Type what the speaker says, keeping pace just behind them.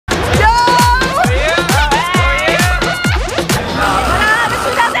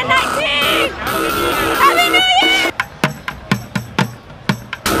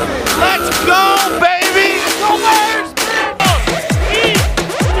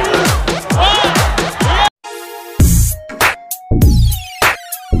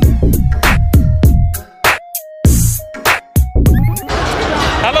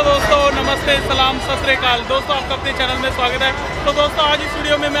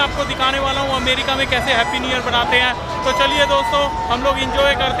मैं आपको दिखाने वाला हूँ अमेरिका में कैसे हैप्पी न्यू ईयर बनाते हैं। तो चलिए दोस्तों, हम लोग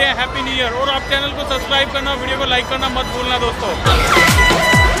इंजॉय करते हैं हैप्पी न्यू ईयर। और आप चैनल को सब्सक्राइब करना, वीडियो को लाइक करना मत भूलना दोस्तों।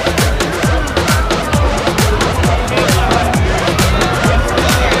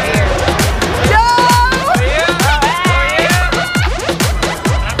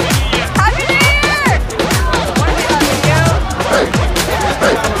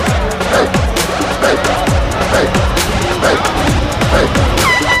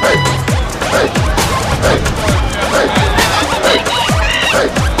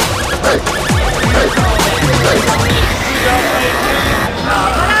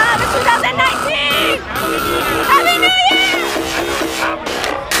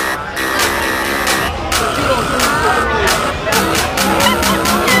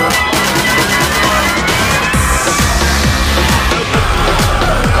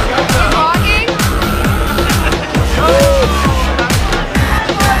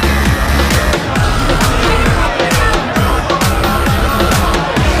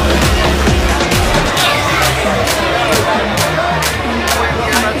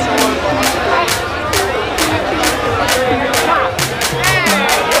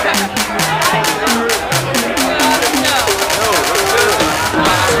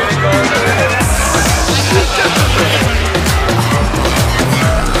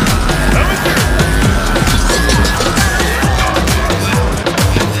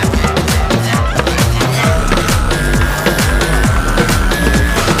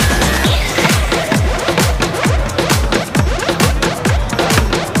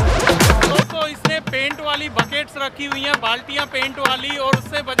 बकेट्स रखी हुई हैं, बाल्टियां पेंट वाली, और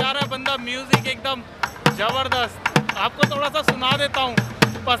उससे बजा रहा है बंदा म्यूजिक एकदम जबरदस्त। आपको थोड़ा सा सुना देता हूँ,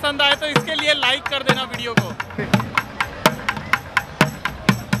 पसंद आए तो इसके लिए लाइक कर देना वीडियो को।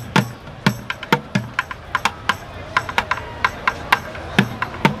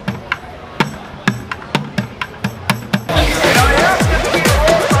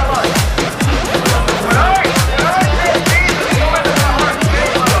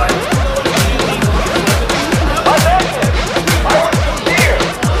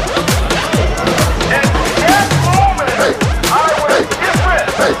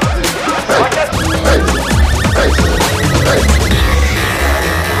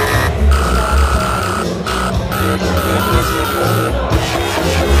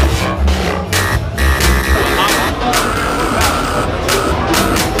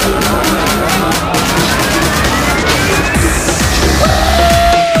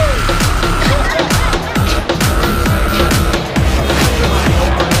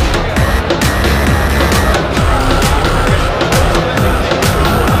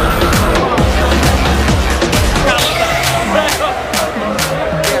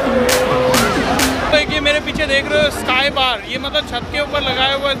 देख रहे हो स्काई बार, ये मतलब छत के ऊपर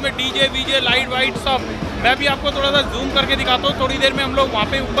लगाया हुआ है, इसमें डीजे वीजे लाइट वाइट सब। मैं भी आपको थोड़ा सा जूम करके दिखाता हूँ। थोड़ी देर में हम लोग वहाँ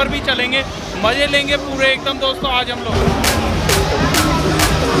पे ऊपर भी चलेंगे, मजे लेंगे पूरे एकदम दोस्तों आज हम लोग।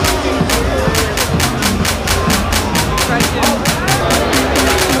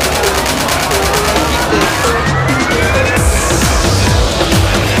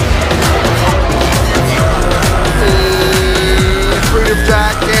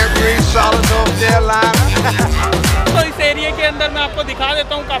 तो इस एरिया के अंदर मैं आपको दिखा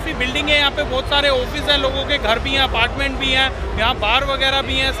देता हूँ, काफ़ी बिल्डिंग है यहाँ पे, बहुत सारे ऑफिस हैं, लोगों के घर भी हैं, अपार्टमेंट भी हैं, यहाँ बार वगैरह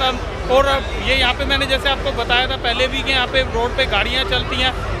भी हैं सब। और ये यहाँ पे मैंने जैसे आपको बताया था पहले भी कि यहाँ पे रोड पे गाड़ियाँ चलती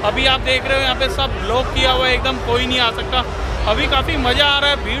हैं। अभी आप देख रहे हो यहाँ पे सब ब्लॉक किया हुआ है, एकदम कोई नहीं आ सकता। अभी काफ़ी मज़ा आ रहा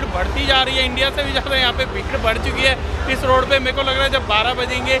है, भीड़ बढ़ती जा रही है, इंडिया से भी ज़्यादा यहाँ पे भीड़ बढ़ चुकी है इस रोड पे। मेरे को लग रहा है जब 12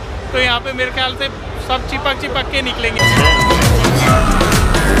 बजेंगे तो यहाँ पे मेरे ख्याल से सब चिपक के निकलेंगे।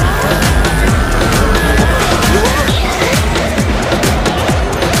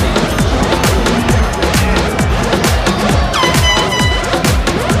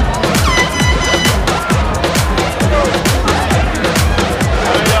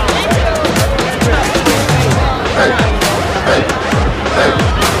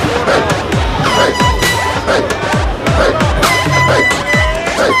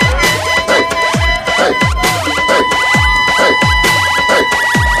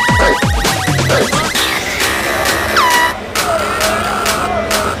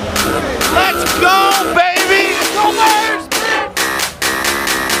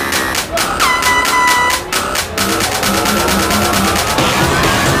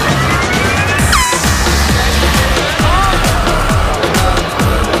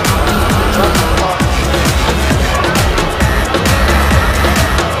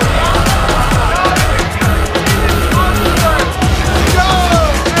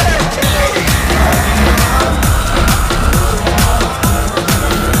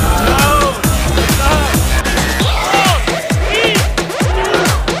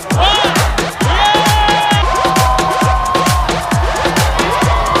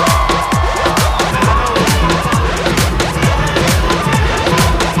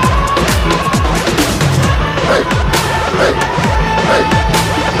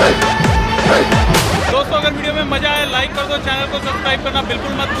 सब्सक्राइब करना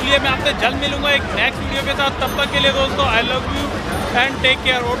बिल्कुल मत भूलिए। मैं आपसे जल्द मिलूंगा एक नेक्स्ट वीडियो के साथ। तब तक के लिए दोस्तों I love you and take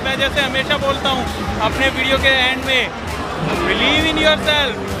care. और मैं जैसे हमेशा बोलता हूँ अपने वीडियो के एंड में, believe in your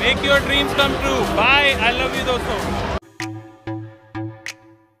self, make your dreams come true. Bye, I love you दोस्तों।